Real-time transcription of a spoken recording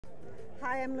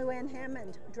Hi, I'm Luann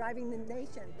Hammond, Driving the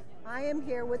Nation. I am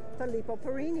here with Filippo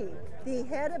Perini, the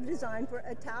head of design for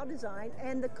Italdesign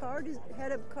and the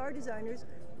head of car designers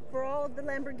for all of the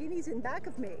Lamborghinis in back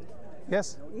of me.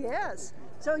 Yes. Yes.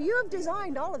 So you have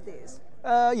designed all of these.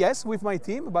 Yes, with my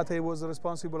team, but I was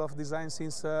responsible of design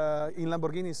since in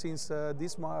Lamborghini since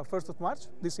this 1st of March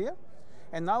this year.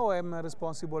 And now I'm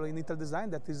responsible in Italdesign,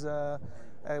 that is a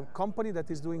company that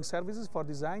is doing services for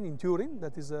design in Turin,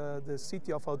 that is the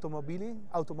city of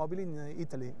automobile in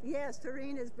Italy. Yes,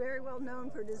 Turin is very well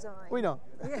known for design. We know.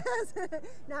 Yes.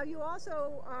 Now you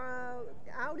also,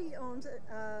 Audi owns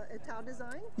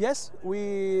Italdesign? Yes,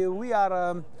 we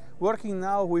are working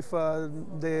now with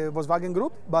the Volkswagen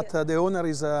Group, but the owner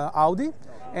is Audi.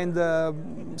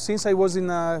 And since I was in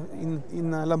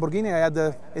Lamborghini, I had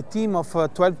a team of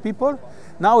 12 people.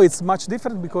 Now it's much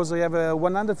different because I have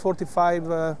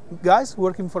 145 guys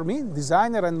working for me,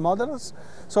 designer and modelers.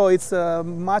 So it's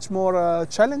much more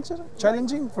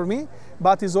challenging for me,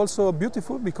 but it's also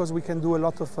beautiful because we can do a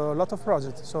lot of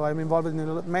projects. So I'm involved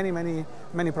in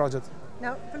many projects.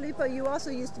 Now, Filippo, you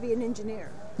also used to be an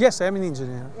engineer. Yes, I'm an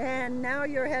engineer. And now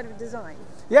you're head of design.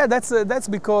 Yeah, that's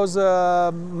because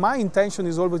my intention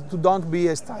is always to don't be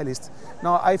a stylist.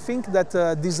 Now, I think that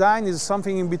design is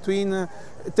something in between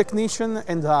technician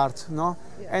and art, no?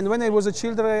 Yeah. And when I was a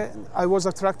child, I was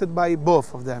attracted by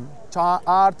both of them.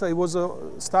 Art, I was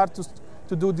start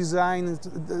to do design,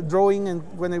 drawing, and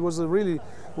when I was really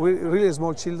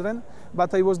small children.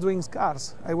 But I was doing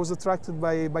cars. I was attracted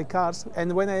by cars,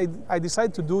 and when I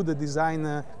decided to do the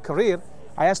design career,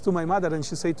 I asked to my mother, and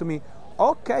she said to me,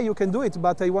 "Okay, you can do it,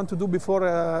 but I want to do before.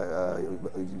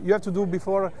 You have to do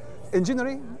before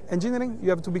engineering. You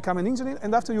have to become an engineer,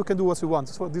 and after you can do what you want."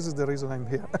 So this is the reason I'm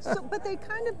here. But they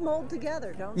kind of mold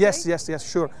together, don't they? Yes,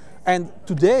 sure. And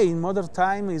today, in modern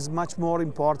time, is much more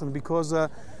important because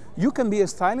you can be a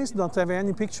stylist, don't have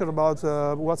any picture about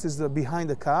what is behind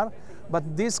the car, but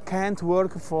this can't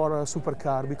work for a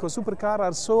supercar because supercars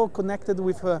are so connected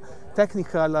with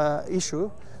technical issue.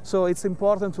 So it's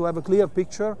important to have a clear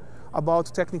picture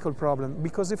about technical problem,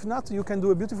 because if not, you can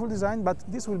do a beautiful design, but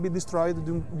this will be destroyed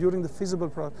during the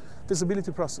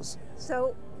feasibility process.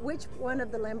 So which one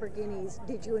of the Lamborghinis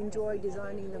did you enjoy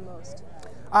designing the most?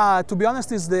 To be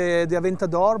honest, it's the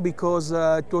Aventador, because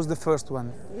it was the first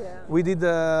one. Yeah. We did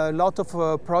a lot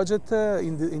of projects.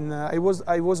 I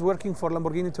was working for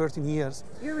Lamborghini 13 years.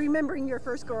 You're remembering your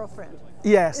first girlfriend.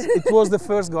 Yes, it was the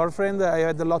first girlfriend. I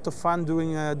had a lot of fun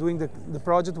doing the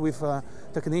project with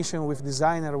technician, with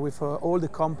designer, with all the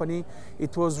company.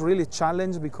 It was really a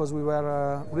challenge because we were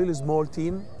a really small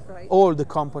team. Right. All the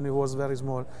company was very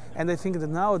small, and I think that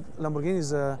now Lamborghini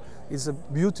is a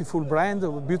beautiful brand,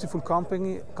 a beautiful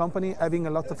company having a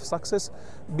lot of success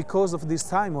because of this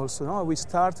time also. No? We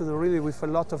started really with a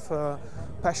lot of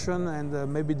passion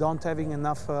and maybe don't having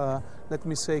enough, let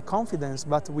me say, confidence,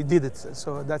 but we did it.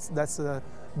 So that's a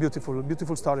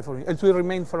beautiful story for me. It will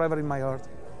remain forever in my heart.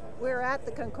 We're at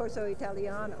the Concorso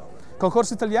Italiano.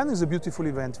 Concorso Italiano is a beautiful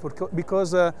event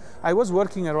because I was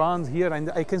working around here and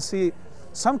I can see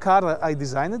some car I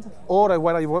designed or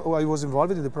where I was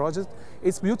involved in the project.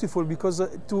 It's beautiful because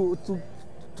to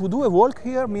do a walk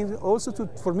here means also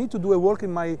for me to do a walk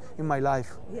in my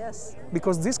life. Yes.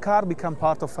 Because this car become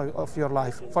part of your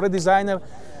life. For a designer,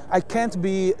 I can't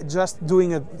be just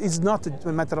doing it. It's not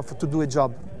a matter of to do a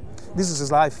job. This is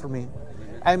his life for me.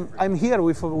 I'm here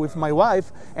with my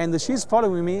wife, and she's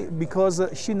following me because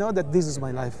she knows that this is my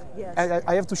life. Yes.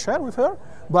 I have to share with her,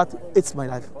 but it's my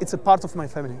life. It's a part of my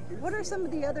family. What are some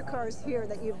of the other cars here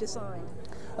that you've designed?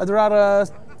 There are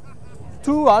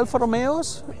 2 Alfa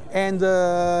Romeos, and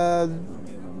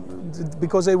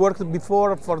because I worked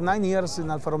before for 9 years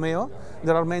in Alfa Romeo,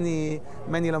 there are many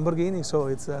Lamborghini, so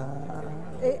it's...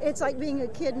 It's like being a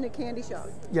kid in a candy shop.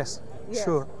 Yes, Yes,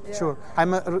 sure, yeah. sure.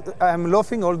 I'm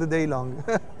laughing all the day long.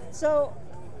 So,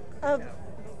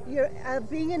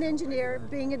 being an engineer,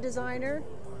 being a designer,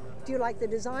 do you like the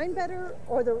design better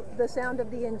or the sound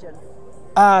of the engine?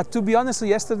 To be honest,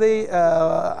 yesterday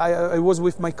I was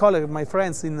with my colleague, my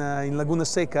friends in Laguna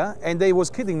Seca, and they was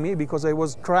kidding me because I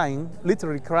was crying,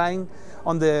 literally crying,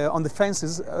 on the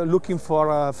fences, looking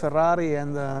for Ferrari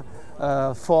and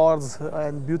Fords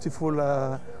and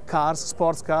beautiful cars,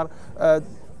 sports car.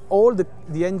 All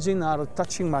the engine are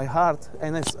touching my heart,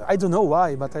 and I don't know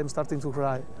why, but I'm starting to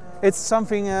cry. It's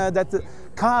something that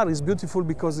car is beautiful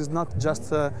because it's not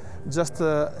just a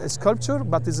sculpture,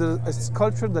 but it's a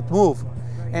sculpture that moves.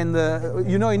 And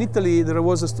you know, in Italy there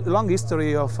was a long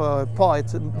history of a poet,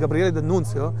 Gabriele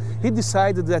D'Annunzio. He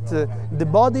decided that the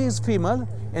body is female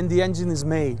and the engine is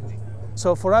male.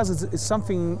 So for us, it's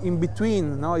something in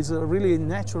between. No, it's a really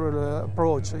natural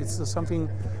approach. It's something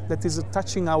that is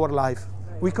touching our life.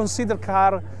 We consider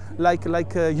car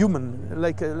like a human.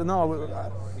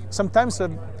 Sometimes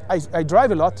I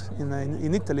drive a lot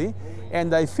in Italy,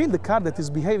 and I feel the car that is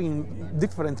behaving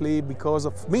differently because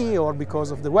of me or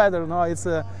because of the weather. No, it's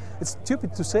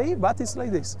stupid to say, but it's like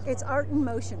this. It's art in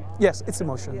motion. Yes, it's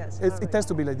emotion. Yes, it has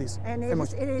to be like this. And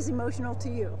it is emotional to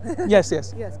you. Yes,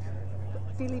 yes. Yes.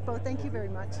 Filippo, thank you very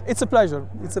much. It's a pleasure.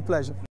 It's a pleasure.